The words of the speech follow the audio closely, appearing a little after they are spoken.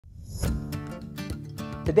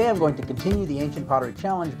Today I'm going to continue the Ancient Pottery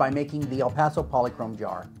Challenge by making the Paso Polychrome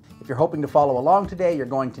jar. If you're hoping to follow along today, you're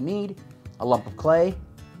going to need a lump of clay,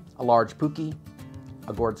 a large pookie,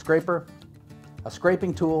 a gourd scraper, a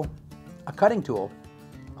scraping tool, a cutting tool,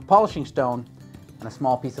 a polishing stone, and a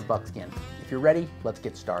small piece of buckskin. If you're ready, let's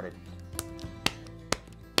get started.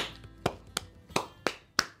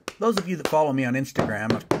 Those of you that follow me on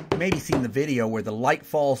Instagram have maybe seen the video where the light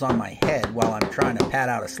falls on my head while I'm trying to pat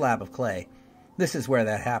out a slab of clay. This is where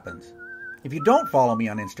that happens. If you don't follow me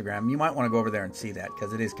on Instagram, you might want to go over there and see that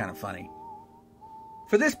because it is kind of funny.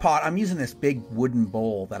 For this pot, I'm using this big wooden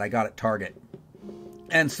bowl that I got at Target.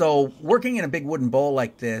 And so working in a big wooden bowl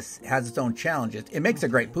like this has its own challenges. It makes a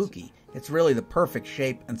great pookie. It's really the perfect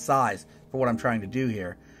shape and size for what I'm trying to do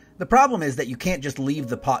here. The problem is that you can't just leave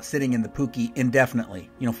the pot sitting in the pookie indefinitely,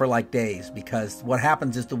 for like days, because what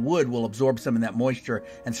happens is the wood will absorb some of that moisture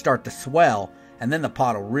and start to swell, and then the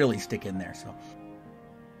pot will really stick in there. So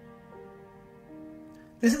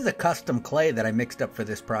this is a custom clay that I mixed up for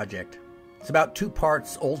this project. It's about 2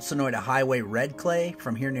 parts Old Sonoyta Highway red clay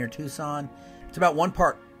from here near Tucson. It's about 1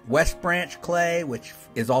 part West Branch clay, which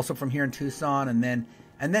is also from here in Tucson, and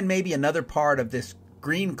then maybe another part of this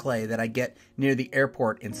green clay that I get near the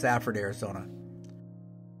airport in Safford, Arizona.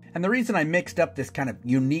 And the reason I mixed up this kind of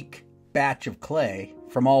unique batch of clay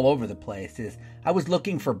from all over the place is I was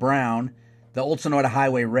looking for brown. The Old Sonoyta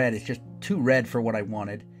Highway red is just too red for what I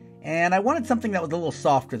wanted. And I wanted something that was a little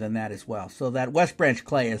softer than that as well. So that West Branch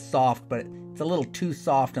clay is soft, but it's a little too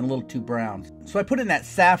soft and a little too brown. So I put in that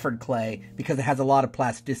Safford clay because it has a lot of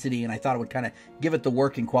plasticity and I thought it would kind of give it the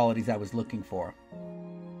working qualities I was looking for.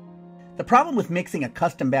 The problem with mixing a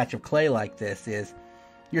custom batch of clay like this is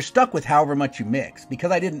you're stuck with however much you mix.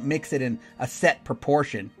 Because I didn't mix it in a set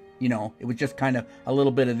proportion, it was just kind of a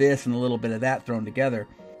little bit of this and a little bit of that thrown together.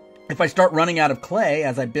 If I start running out of clay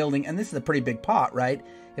as I'm building, and this is a pretty big pot, right?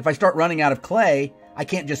 If I start running out of clay, I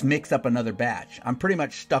can't just mix up another batch. I'm pretty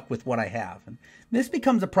much stuck with what I have. And this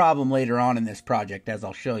becomes a problem later on in this project, as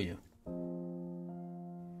I'll show you.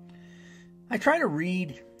 I try to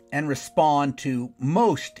read and respond to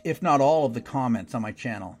most, if not all, of the comments on my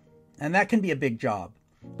channel. And that can be a big job.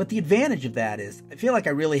 But the advantage of that is I feel like I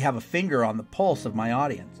really have a finger on the pulse of my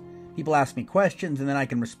audience. People ask me questions and then I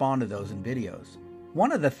can respond to those in videos.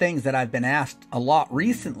 One of the things that I've been asked a lot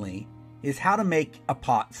recently is how to make a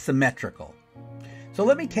pot symmetrical. So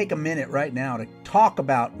let me take a minute right now to talk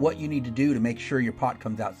about what you need to do to make sure your pot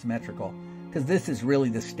comes out symmetrical, because this is really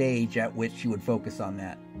the stage at which you would focus on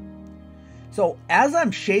that. So as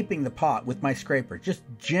I'm shaping the pot with my scraper, just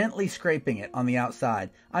gently scraping it on the outside,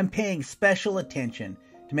 I'm paying special attention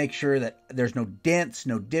to make sure that there's no dents,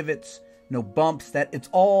 no divots, no bumps, that it's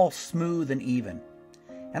all smooth and even.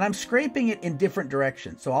 And I'm scraping it in different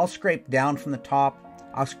directions. So I'll scrape down from the top,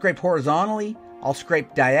 I'll scrape horizontally, I'll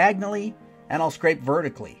scrape diagonally, and I'll scrape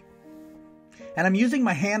vertically. And I'm using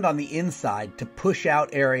my hand on the inside to push out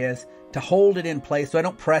areas, to hold it in place so I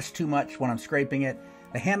don't press too much when I'm scraping it.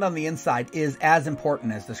 The hand on the inside is as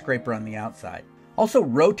important as the scraper on the outside. Also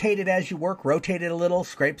rotate it as you work, rotate it a little,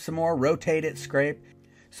 scrape some more, rotate it, scrape.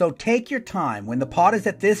 So take your time when the pot is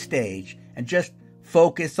at this stage and just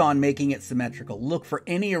focus on making it symmetrical. Look for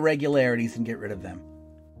any irregularities and get rid of them.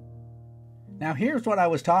 Now here's what I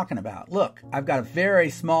was talking about. Look, I've got a very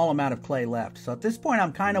small amount of clay left. So at this point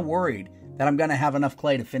I'm kind of worried that I'm going to have enough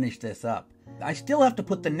clay to finish this up. I still have to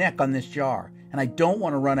put the neck on this jar and I don't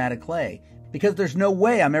want to run out of clay because there's no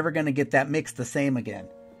way I'm ever going to get that mix the same again.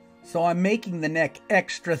 So I'm making the neck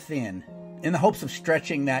extra thin in the hopes of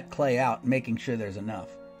stretching that clay out and making sure there's enough.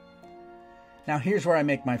 Now here's where I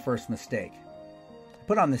make my first mistake. I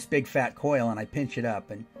put on this big fat coil and I pinch it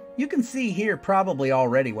up, and you can see here probably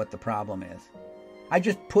already what the problem is. I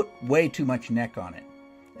just put way too much neck on it,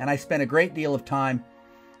 and I spent a great deal of time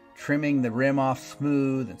trimming the rim off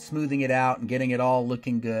smooth and smoothing it out and getting it all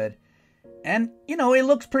looking good. And it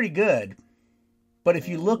looks pretty good. But if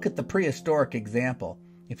you look at the prehistoric example,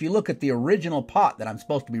 if you look at the original pot that I'm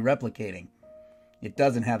supposed to be replicating, it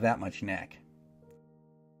doesn't have that much neck.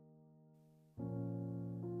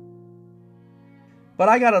 But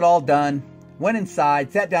I got it all done, went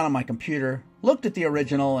inside, sat down on my computer, looked at the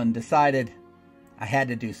original and decided I had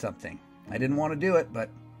to do something. I didn't want to do it, but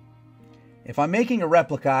if I'm making a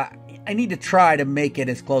replica, I need to try to make it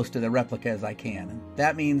as close to the replica as I can. And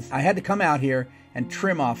that means I had to come out here and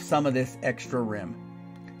trim off some of this extra rim.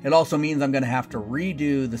 It also means I'm going to have to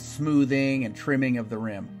redo the smoothing and trimming of the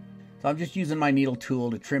rim. So I'm just using my needle tool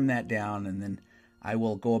to trim that down, and then I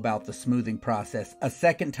will go about the smoothing process a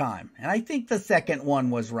second time. And I think the second one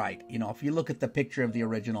was right. If you look at the picture of the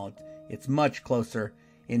original, it's much closer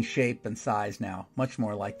in shape and size now, much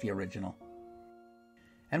more like the original.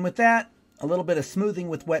 And with that, a little bit of smoothing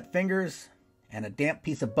with wet fingers and a damp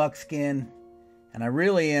piece of buckskin, and I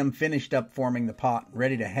really am finished up forming the pot,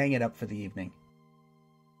 ready to hang it up for the evening.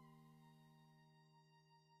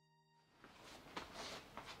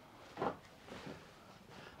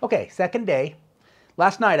 Okay, second day.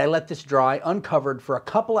 Last night I let this dry uncovered for a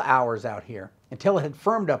couple of hours out here until it had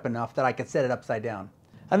firmed up enough that I could set it upside down.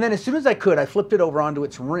 And then as soon as I could, I flipped it over onto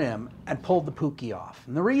its rim and pulled the pookie off.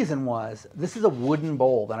 And the reason was, this is a wooden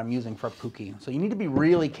bowl that I'm using for a pookie, so you need to be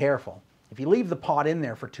really careful. If you leave the pot in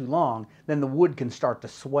there for too long, then the wood can start to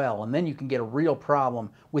swell, and then you can get a real problem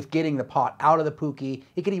with getting the pot out of the pookie.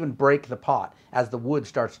 It could even break the pot as the wood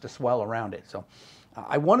starts to swell around it. So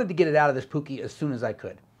I wanted to get it out of this pookie as soon as I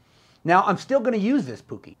could. Now, I'm still going to use this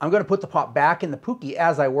pookie. I'm going to put the pot back in the pookie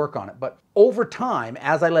as I work on it. But over time,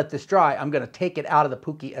 as I let this dry, I'm going to take it out of the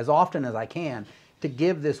pookie as often as I can to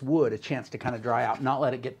give this wood a chance to kind of dry out, not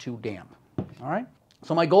let it get too damp. All right?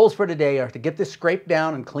 So my goals for today are to get this scraped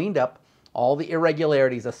down and cleaned up, all the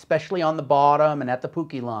irregularities, especially on the bottom and at the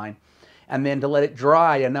pookie line, and then to let it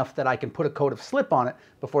dry enough that I can put a coat of slip on it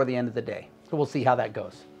before the end of the day. So we'll see how that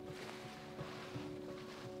goes.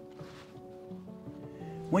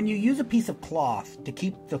 When you use a piece of cloth to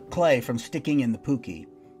keep the clay from sticking in the pookie,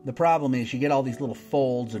 the problem is you get all these little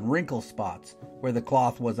folds and wrinkle spots where the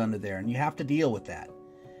cloth was under there, and you have to deal with that.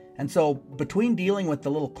 And so between dealing with the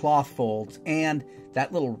little cloth folds and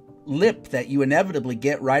that little lip that you inevitably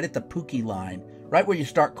get right at the pookie line, right where you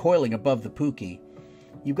start coiling above the pookie,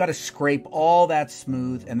 you've got to scrape all that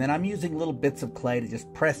smooth, and then I'm using little bits of clay to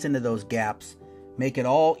just press into those gaps, make it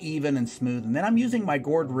all even and smooth, and then I'm using my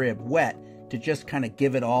gourd rib wet to just kind of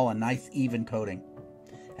give it all a nice even coating.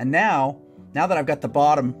 And now that I've got the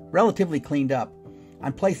bottom relatively cleaned up,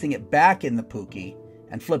 I'm placing it back in the pookie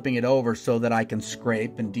and flipping it over so that I can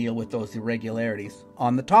scrape and deal with those irregularities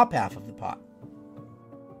on the top half of the pot.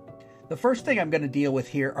 The first thing I'm going to deal with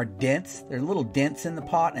here are dents. There are little dents in the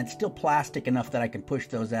pot, and it's still plastic enough that I can push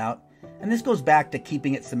those out. And this goes back to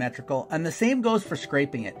keeping it symmetrical, and the same goes for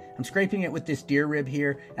scraping it. I'm scraping it with this deer rib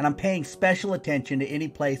here, and I'm paying special attention to any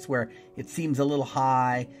place where it seems a little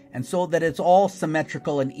high, and so that it's all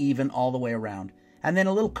symmetrical and even all the way around. And then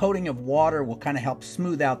a little coating of water will kind of help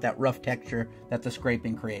smooth out that rough texture that the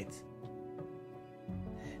scraping creates.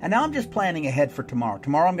 And now I'm just planning ahead for tomorrow.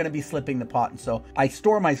 Tomorrow I'm going to be slipping the pot, and so I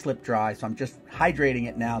store my slip dry, so I'm just hydrating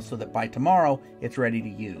it now so that by tomorrow it's ready to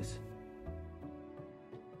use.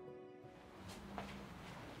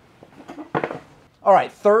 All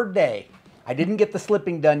right, third day. I didn't get the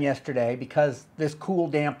slipping done yesterday because this cool,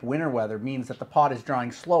 damp winter weather means that the pot is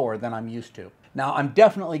drying slower than I'm used to. Now, I'm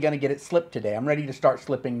definitely going to get it slipped today. I'm ready to start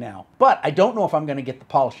slipping now. But I don't know if I'm going to get the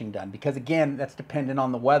polishing done because, again, that's dependent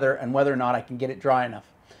on the weather and whether or not I can get it dry enough.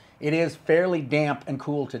 It is fairly damp and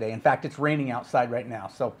cool today. In fact, it's raining outside right now,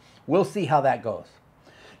 so we'll see how that goes.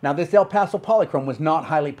 Now, this El Paso Polychrome was not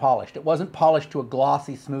highly polished. It wasn't polished to a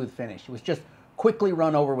glossy, smooth finish. It was just quickly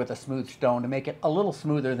run over with a smooth stone to make it a little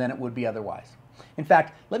smoother than it would be otherwise. In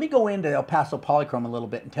fact, let me go into El Paso Polychrome a little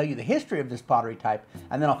bit and tell you the history of this pottery type,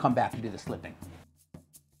 and then I'll come back and do the slipping.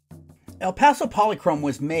 El Paso Polychrome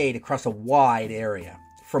was made across a wide area,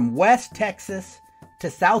 from West Texas to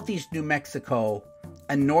southeast New Mexico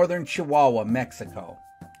and northern Chihuahua, Mexico,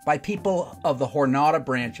 by people of the Jornada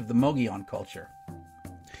branch of the Mogollon culture.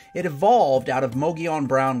 It evolved out of Mogollon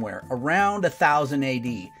brownware around 1000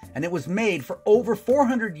 AD, and it was made for over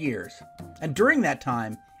 400 years, and during that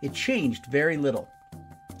time, it changed very little.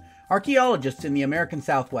 Archaeologists in the American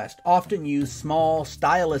Southwest often use small,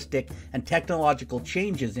 stylistic, and technological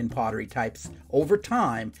changes in pottery types over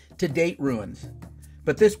time to date ruins,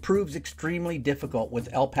 but this proves extremely difficult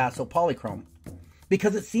with El Paso Polychrome,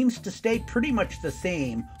 because it seems to stay pretty much the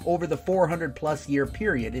same over the 400-plus year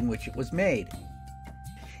period in which it was made.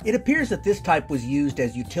 It appears that this type was used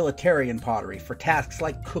as utilitarian pottery for tasks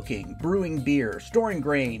like cooking, brewing beer, storing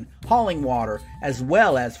grain, hauling water, as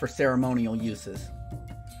well as for ceremonial uses.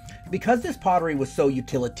 Because this pottery was so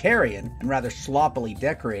utilitarian and rather sloppily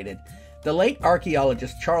decorated, the late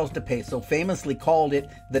archaeologist Charles de Paso famously called it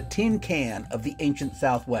the tin can of the ancient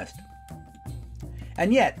Southwest.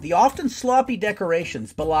 And yet, the often sloppy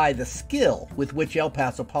decorations belie the skill with which El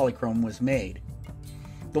Paso Polychrome was made.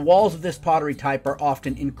 The walls of this pottery type are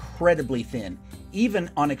often incredibly thin, even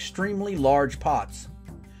on extremely large pots,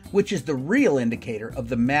 which is the real indicator of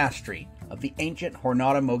the mastery of the ancient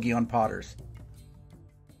Jornada Mogollon potters.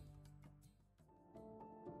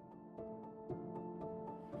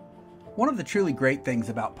 One of the truly great things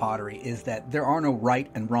about pottery is that there are no right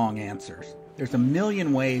and wrong answers. There's a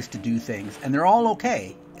million ways to do things, and they're all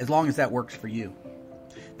okay, as long as that works for you.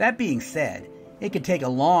 That being said, It could take a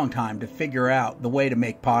long time to figure out the way to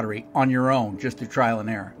make pottery on your own just through trial and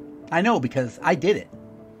error. I know because I did it.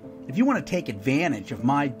 If you want to take advantage of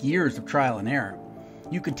my years of trial and error,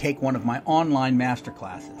 you could take one of my online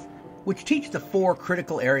masterclasses, which teach the 4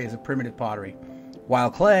 critical areas of primitive pottery: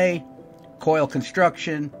 wild clay, coil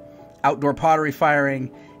construction, outdoor pottery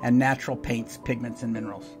firing, and natural paints, pigments, and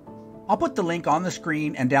minerals. I'll put the link on the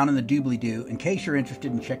screen and down in the doobly-doo in case you're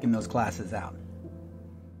interested in checking those classes out.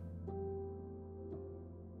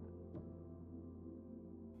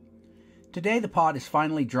 Today the pot is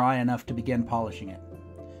finally dry enough to begin polishing it.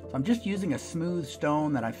 So I'm just using a smooth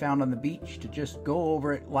stone that I found on the beach to just go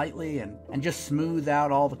over it lightly and just smooth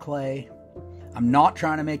out all the clay. I'm not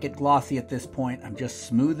trying to make it glossy at this point, I'm just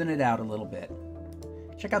smoothing it out a little bit.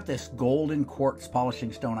 Check out this golden quartz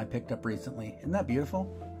polishing stone I picked up recently. Isn't that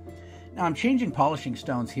beautiful? Now I'm changing polishing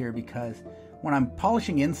stones here because when I'm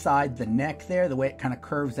polishing inside the neck there, the way it kind of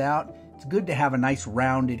curves out, it's good to have a nice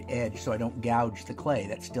rounded edge so I don't gouge the clay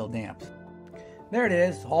that's still damp. There it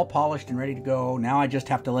is, all polished and ready to go. Now I just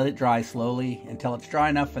have to let it dry slowly until it's dry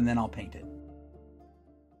enough, and then I'll paint it.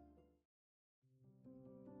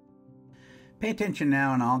 Pay attention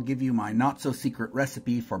now and I'll give you my not-so-secret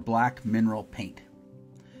recipe for black mineral paint.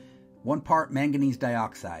 1 part manganese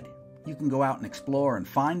dioxide. You can go out and explore and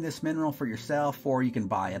find this mineral for yourself, or you can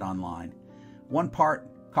buy it online. 1 part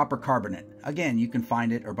copper carbonate. Again, you can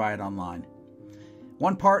find it or buy it online.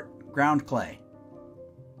 1 part ground clay.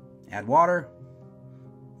 Add water.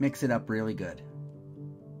 Mix it up really good.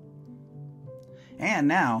 And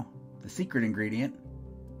now, the secret ingredient,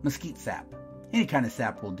 mesquite sap. Any kind of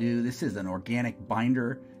sap will do. This is an organic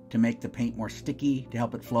binder to make the paint more sticky, to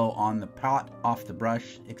help it flow on the pot, off the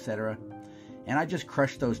brush, etc. And I just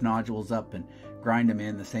crush those nodules up and grind them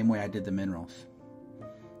in the same way I did the minerals.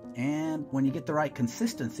 And when you get the right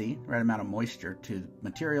consistency, right amount of moisture to the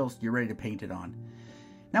materials, you're ready to paint it on.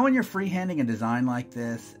 Now when you're freehanding a design like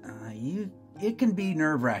this, it can be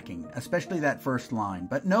nerve-wracking, especially that first line.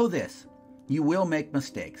 But know this, you will make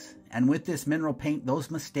mistakes. And with this mineral paint,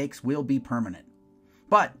 those mistakes will be permanent.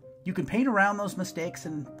 But you can paint around those mistakes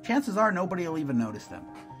and chances are nobody will even notice them.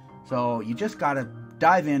 So you just gotta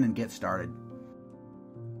dive in and get started.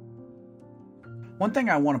 One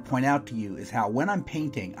thing I want to point out to you is how when I'm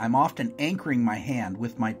painting, I'm often anchoring my hand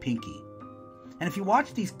with my pinky. And if you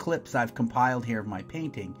watch these clips I've compiled here of my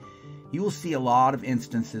painting, you will see a lot of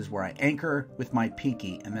instances where I anchor with my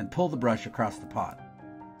pinky and then pull the brush across the pot.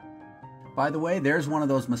 By the way, there's one of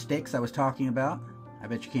those mistakes I was talking about. I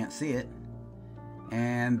bet you can't see it.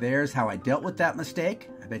 And there's how I dealt with that mistake.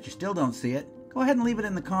 I bet you still don't see it. Go ahead and leave it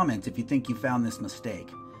in the comments if you think you found this mistake.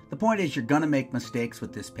 The point is you're going to make mistakes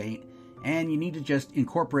with this paint, and you need to just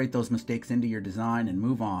incorporate those mistakes into your design and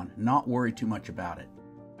move on, not worry too much about it.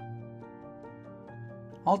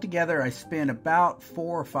 Altogether, I spent about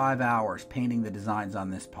 4 or 5 hours painting the designs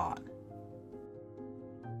on this pot.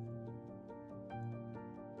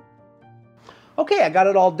 Okay, I got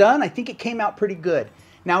it all done. I think it came out pretty good.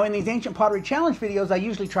 Now in these Ancient Pottery Challenge videos, I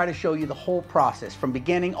usually try to show you the whole process from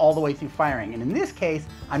beginning all the way through firing. And in this case,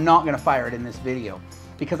 I'm not going to fire it in this video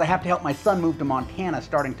because I have to help my son move to Montana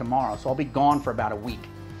starting tomorrow, so I'll be gone for about a week.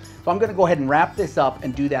 So I'm going to go ahead and wrap this up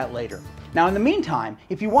and do that later. Now in the meantime,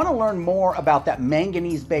 if you want to learn more about that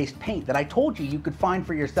manganese-based paint that I told you could find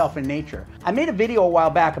for yourself in nature, I made a video a while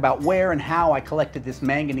back about where and how I collected this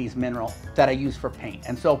manganese mineral that I use for paint.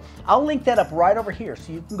 And so I'll link that up right over here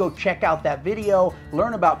so you can go check out that video,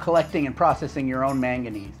 learn about collecting and processing your own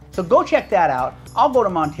manganese. So go check that out. I'll go to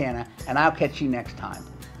Montana and I'll catch you next time.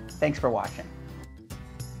 Thanks for watching.